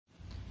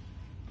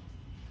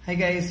Hi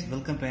guys,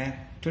 welcome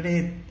back.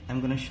 Today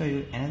I'm going to show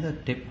you another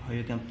tip how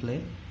you can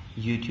play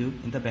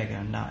YouTube in the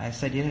background. Now as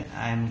said here,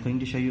 I'm going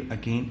to show you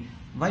again.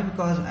 Why?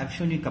 Because I've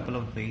shown you a couple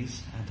of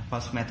ways. The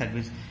first method,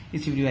 which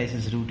if your device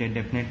is rooted,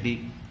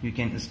 definitely you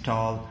can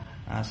install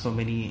so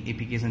many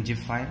APKs and zip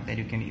file that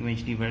you can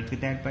eventually work with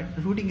that. But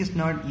rooting is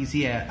not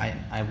easy.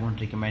 I won't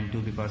recommend to,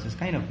 because it's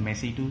kind of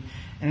messy too.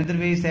 Another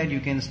way is that you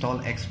can install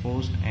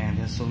Xposed, and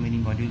there's so many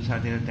modules are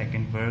there that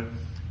can work.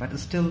 But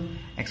still,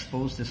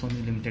 Xposed is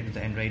only limited to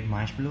the Android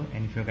Marshmallow,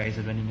 and if you guys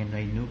are running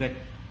Android Nougat,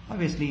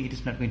 obviously it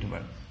is not going to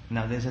work.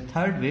 Now there's a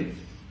third way.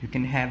 You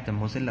can have the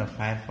Mozilla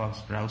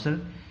Firefox browser.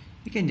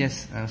 You can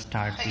just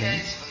start playing. Hey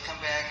guys,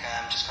 welcome back.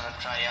 I'm just gonna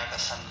try out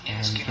some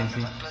new skin on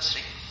the OnePlus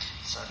 3.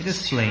 So it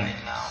is playing.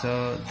 Right,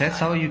 so that's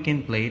how you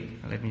can play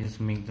it. Let me just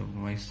make the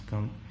voice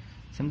come.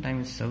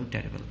 Sometimes it's so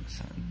terrible.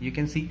 So you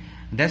can see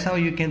that's how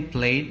you can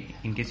play it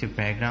in case your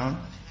background,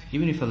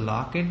 even if you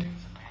lock it,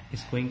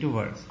 it's going to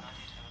work.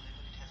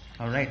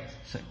 Alright,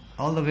 so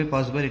all the way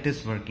possible it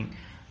is working.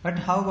 But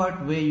how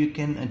about way you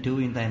can do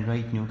in the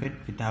Android Nougat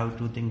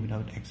without rooting,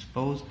 without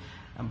Xposed?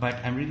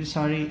 But I'm really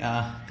sorry,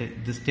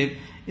 this tip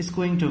is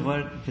going to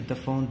work with the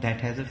phone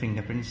that has a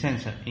fingerprint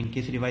sensor. In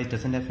case your device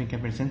doesn't have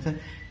fingerprint sensor,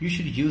 you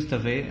should use the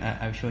way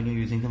I've shown you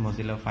using the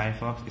Mozilla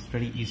Firefox. It's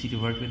pretty easy to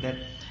work with that.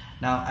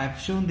 Now I've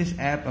shown this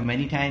app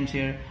many times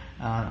here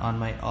on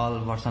my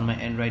what's on my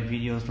Android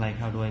videos, like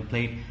how do I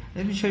play it.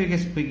 Let me show you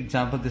guys a quick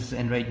example. This is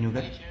Android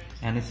Nougat,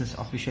 and this is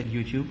official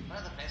YouTube.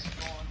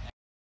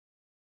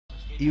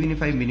 Even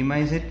if I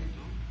minimize it,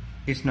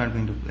 it's not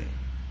going to play,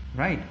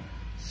 right?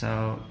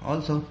 So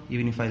also,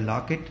 even if I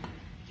lock it,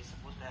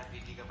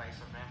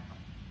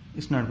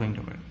 it's not going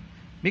to work,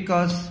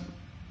 because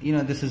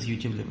this is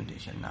YouTube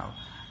limitation. Now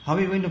how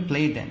are you going to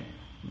play it then?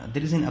 Now,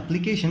 there is an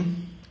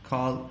application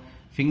called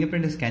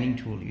fingerprint scanning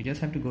tool. You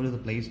just have to go to the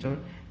Play Store.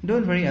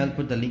 Don't worry, I'll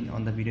put the link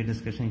on the video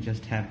description. You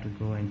just have to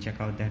go and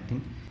check out that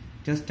thing.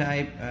 Just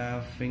type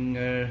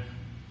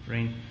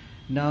fingerprint.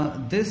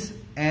 Now this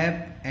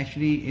app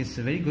actually is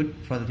very good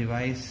for the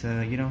device.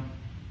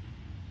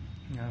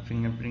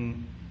 Fingerprint,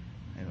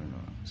 I don't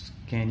know,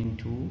 scanning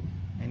tool.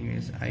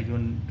 Anyways, I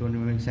don't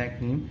remember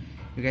exact name.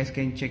 You guys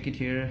can check it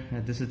here.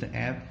 This is the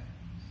app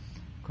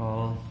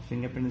called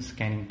fingerprint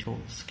scanning tool.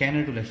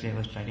 Scanner tool, actually I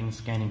was trying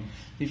scanning.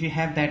 If you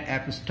have that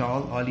app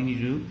installed, all you need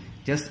to do,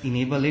 just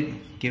enable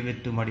it, give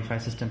it to modify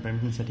system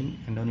permission setting,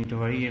 and don't need to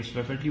worry, it's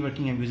perfectly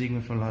working. I'm using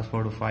it for the last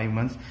 4 to 5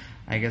 months,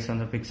 I guess, on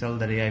the Pixel,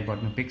 the day I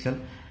bought my Pixel.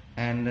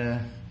 And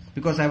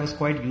because I was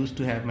quite used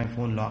to have my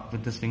phone locked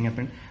with this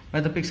fingerprint,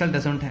 but the Pixel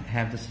doesn't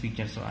have this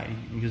feature, so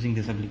I'm using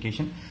this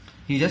application.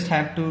 You just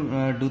have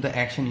to do the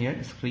action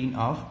here, screen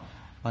off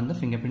on the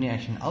fingerprint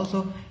action.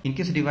 Also, in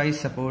case the device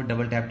support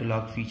double tap to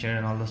lock feature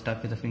and all the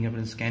stuff with the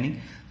fingerprint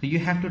scanning, so you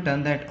have to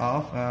turn that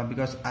off,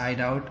 because I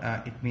doubt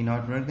it may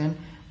not work then.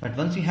 But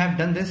once you have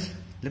done this,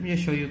 let me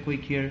just show you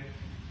quick here.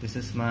 This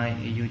is my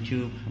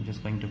YouTube. I'm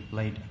just going to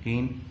play it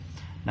again.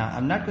 Now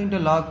I'm not going to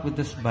lock with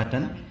this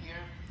button.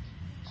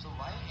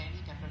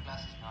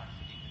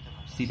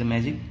 See the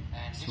magic?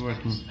 It's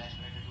working.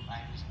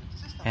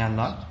 I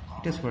unlocked.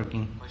 It is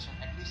working.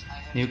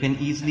 You can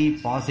easily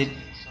pause it,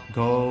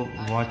 go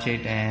watch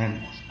it,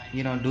 and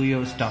do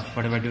your stuff,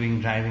 whatever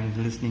doing, driving,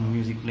 listening,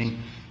 music playing.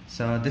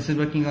 So this is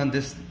working on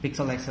this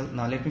Pixel XL.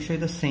 Now let me show you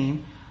the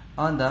same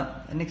on the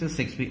Nexus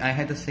 6. I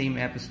had the same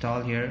app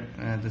installed here.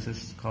 This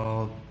is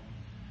called,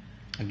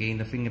 again,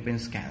 the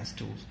fingerprint scans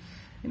tools.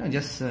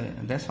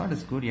 That's what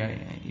is good. Yeah,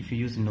 if you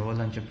use Nova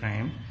Launcher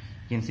Prime,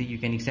 you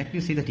can exactly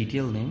see the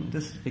detail name.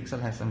 This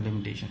Pixel has some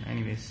limitation.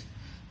 Anyways,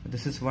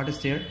 this is what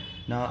is there.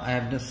 Now I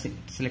have just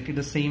selected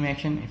the same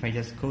action. If I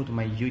just go to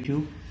my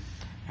YouTube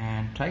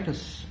and try to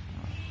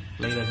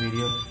play the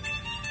video,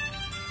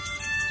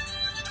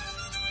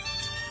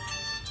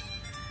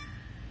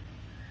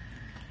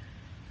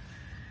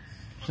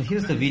 so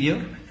here's the video.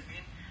 Today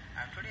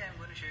I'm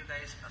going to show you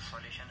guys a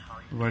solution how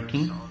you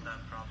working. Can solve the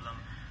problem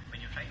when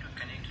you try to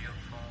connect your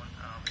phone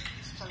with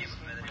this cable,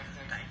 whether it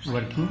is type C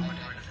working. or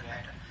whatever, doesn't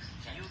matter.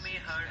 You may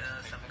heard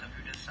some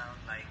computer sound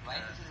like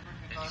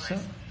So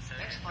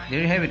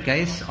there you have it,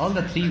 guys. All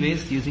the 3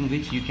 ways using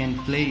which you can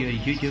play your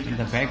YouTube in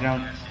the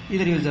background.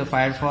 Either use the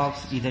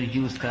Firefox, either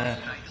use the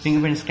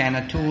fingerprint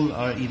scanner tool,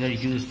 or either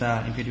use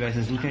the, if your device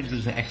is rooted,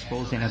 use the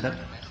Xposed and other.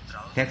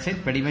 That's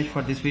it pretty much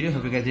for this video.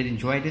 Hope you guys did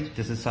enjoyed it.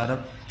 This is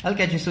Saurabh. I'll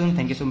catch you soon.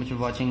 Thank you so much for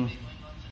watching.